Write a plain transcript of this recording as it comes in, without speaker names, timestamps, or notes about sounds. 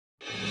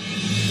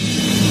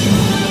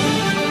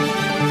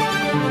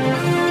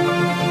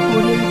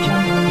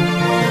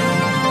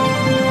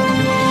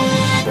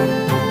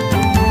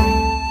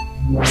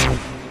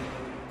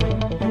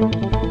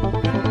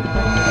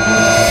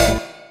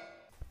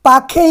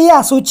पाखे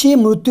आसुछि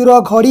मृत्युर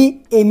घड़ी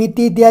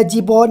एमिति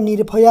दियाजिब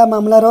निर्भया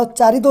मामलार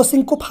 4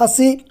 दोषी को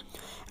फांसी।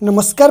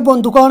 नमस्कार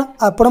बंधुगण,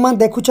 आपण मैंने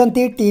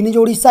देखुंटे T news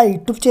Odisha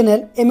YouTube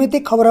channel. एमिति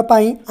खबर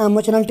पाई आम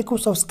चैनल टी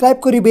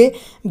सब्सक्राइब करेंगे।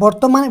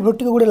 बर्तमान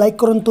भिडियो गोटे लाइक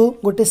करूँ,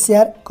 गोटे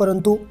शेयर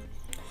करूँ।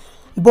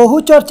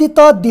 बहुचर्चित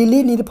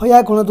दिल्ली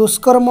निर्भया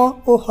गणदुष्कर्म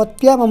और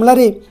हत्या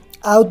मामलें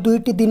आउ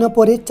 2 दिन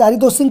पर 4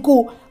 दोषी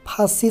को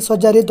फांसी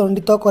सजारे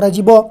दंडित कर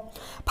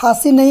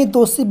फांसी नहीं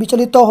दोषी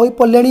विचलित हो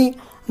पड़े।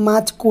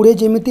 मार्च 20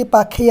 जमिति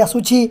पाखे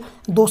आसुछि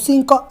दोषी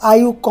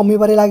आयु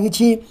कमिबारे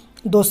लागिछि।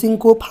 दोषी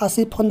को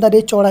फांसी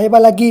फंदारे चढ़ाइबा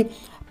लगी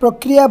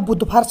प्रक्रिया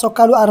बुधवार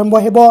सकाळु आरंभ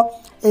हेबो।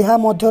 एहा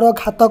मध्यर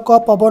घातक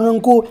पवन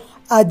को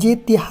आज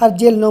तिहार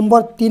जेल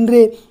नंबर 3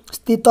 रे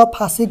स्थित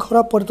फांसी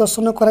घर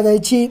परिदर्शन करा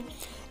जायछि।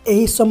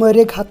 एही समय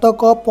रे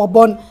घातक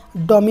पवन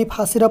डमी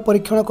फांसीर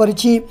परीक्षण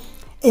करिछि।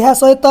 एहा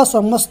सहित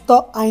समस्त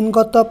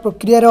आईनगत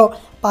प्रक्रियार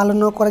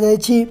पालन करा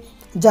जायछि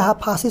जहाँ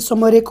फांसी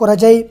समय रे करा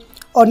जाय।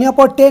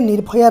 अन्यपटे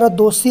निर्भयार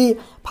दोषी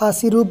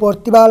फांसी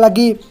बर्तिबा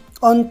लगी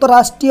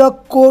अंतरराष्ट्रीय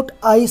कोर्ट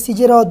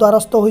आईसीजे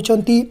द्वारस्थ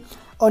होइछंती।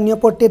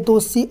 अन्यपटे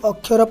दोषी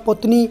अक्षर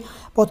पत्नी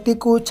पति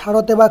को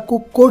छाड़ देवाकू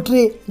कोर्ट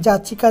रे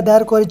याचिका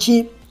दायर करिछि।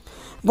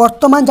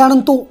 वर्तमान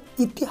जानतु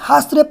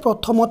इतिहास रे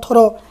प्रथम थर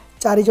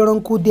 4 जन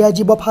को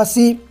दियाजिब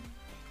फांसी।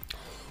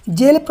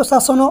 जेल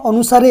प्रशासन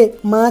अनुसार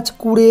मार्च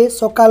 20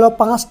 सकाल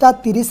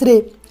 5:30 रे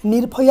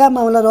निर्भया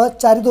मामलार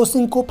 4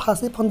 दोषी को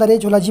फांसी फंदारे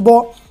झुलाजिब।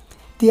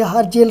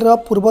 तिहार जेल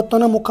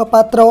पूर्वतन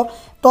मुखपात्र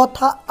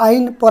तथा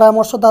आईन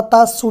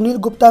परामर्शदाता सुनील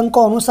गुप्ता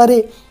अनुसार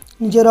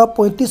निजर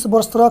 35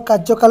 वर्षर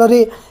कार्यकाल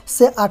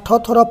से 8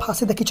 थर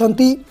फांसी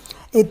देखिछंती।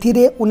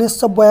 एथिरे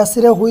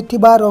 1982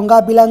 होइथिबा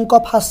रंगाबिला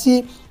फांसी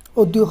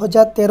और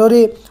 2013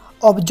 रे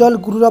अफजल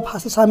गुरुर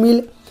फांसी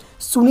सामिल।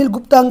 सुनील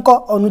गुप्ता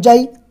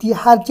अनुजाई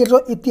तिहार जेल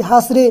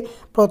इतिहास रे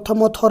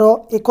प्रथम थर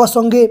एक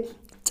संगे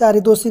 4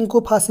 दोषी को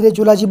फांसी रे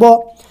झुलाजिब।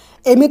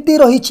 एमिति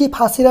रहिछि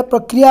फांसीर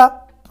प्रक्रिया।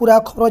 पूरा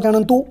खबर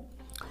जानतु।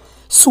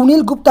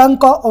 सुनील गुप्ता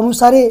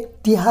अनुसार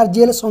तिहार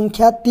जेल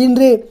संख्या 3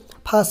 रे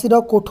फांसीर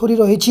कोठरी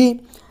रही।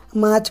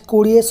 मार्च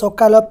 20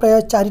 सकाल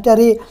प्राय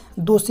 4टारे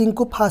दोषी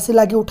को फांसी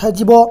लगी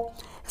उठाजिब।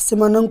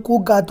 सेमानंकु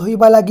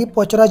गाधोइबा लगी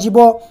पचराजिब।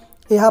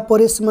 एहा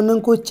परे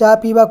सेमानंकु चा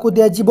पीवा को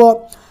दियाजिब।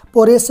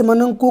 परे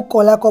सेमानंकु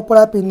कला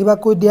कपड़ा पिंधिबा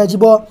को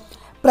दियाजिब।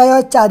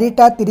 प्राय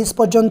 4:30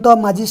 पर्यंत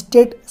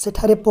मजिस्ट्रेट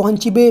सेठारे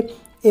पहुँचबे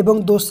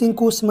एवं दोषी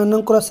को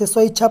सेमानंकर शेष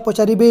इच्छा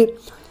पचारिबे।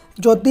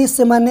 जदि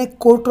सेमाने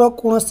कोर्टर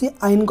कोनोसी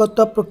आईनगत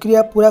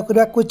प्रक्रिया पूरा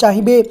करने को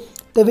चाहिए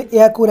तेबे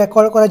याकू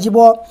रेकर्ड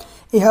करा।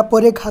 एहा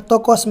परे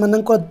घातक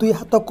सेमानंकर 2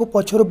 हाथ को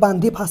पछरु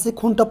बांधी फांसी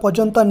खुंट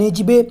पर्यंत नहीं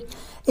जिबे।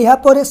 एहा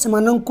परे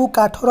सेमानंकु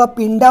काठर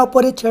पिंडा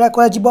उपरे छेड़ा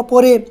करा जिबो।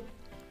 परे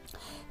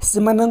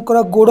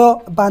सेमानंकर गोड़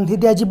बांधी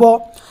दिया जिबो।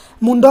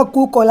 मुंड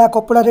को कला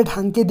कपड़ा रे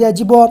ढांकी दिया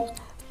जिबो।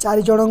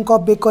 4 जनक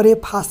बेकरे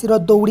फांसीर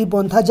दौड़ी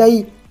बंधा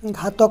जाई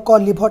घातक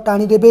लिभ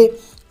टाणी देबे।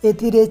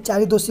 एथिरे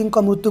 4 दोषी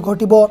मृत्यु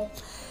घटिबो।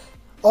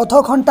 अध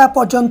घंटा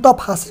पर्यंत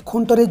फांसी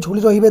खुंटरे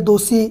झुली रहिबे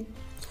दोषी।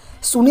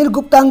 सुनील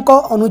गुप्ता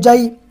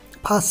अनुजाई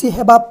फांसी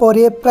हेबा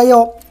परे प्राय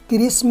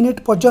 30 मिनिट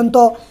पर्यंत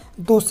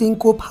दोषी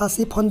को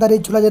फांसी फंदारे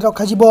झुला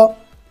रखाजिब।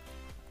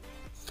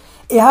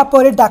 एहा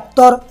परे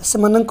डाक्तर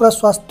सेमानंकर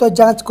स्वास्थ्य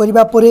जांच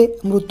करिबा परे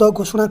मृत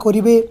घोषणा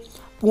करिवे।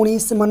 पुणी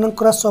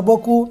सेमानंकर शव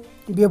को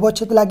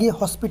व्यवच्छेद लगी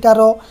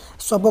हॉस्पिटल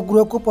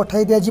शवगृह को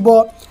पठाई दियाजिब।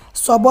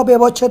 शव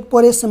व्यवच्छेद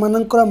परे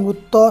सेमानंकर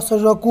मृत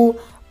शरीर को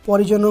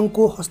परिजन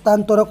को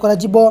हस्तांतर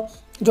कराजिब।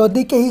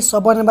 जदि कहीं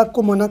शव नेबा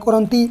को मना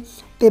करती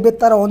तेबे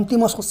तार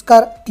अंतिम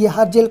संस्कार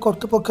तिहार जेल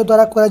कर्तृपक्ष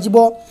द्वारा कराजिब।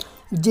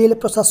 जेल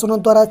प्रशासन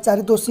द्वारा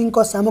 4 दोषी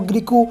सामग्री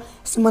को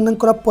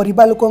सेमानंकर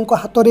परिवार लोकों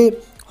हाथ में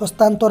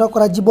हस्तांतर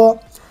कराजिब।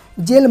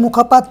 जेल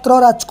मुखपात्र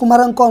राजकुमार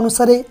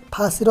अनुसार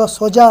फांसीर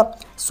सजा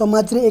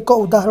समाज रे एक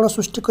उदाहरण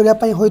सृष्टि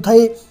करने होता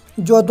है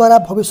जो द्वारा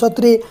भविष्य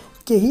में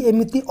कहीं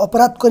एमिति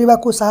अपराध करने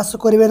को साहस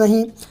करेंगे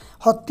नहीं।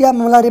 हत्या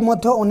मामलें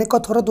अनेक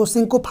थर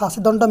दोषी को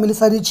फांसी दंड मिल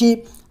सारी।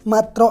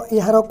 मात्र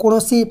यार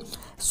कौनसी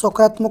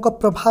सकारात्मक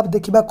प्रभाव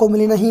देखा को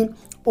मिली नहीं।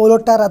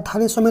 ओलटा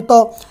राजधानी समेत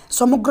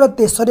समग्र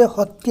देश में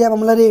हत्या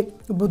मामलें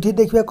वृद्धि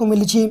देखा को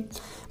मिली।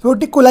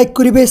 वीडियो को लाइक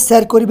करेंगे,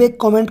 शेयर करेंगे,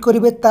 कमेंट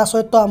करेंगे, ता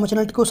सहित आम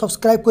चैनल को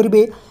सब्सक्राइब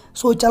करेंगे।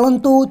 सो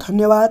चलतु।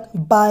 धन्यवाद।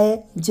 बाय।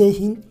 जय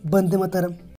हिंद। वंदे मातरम।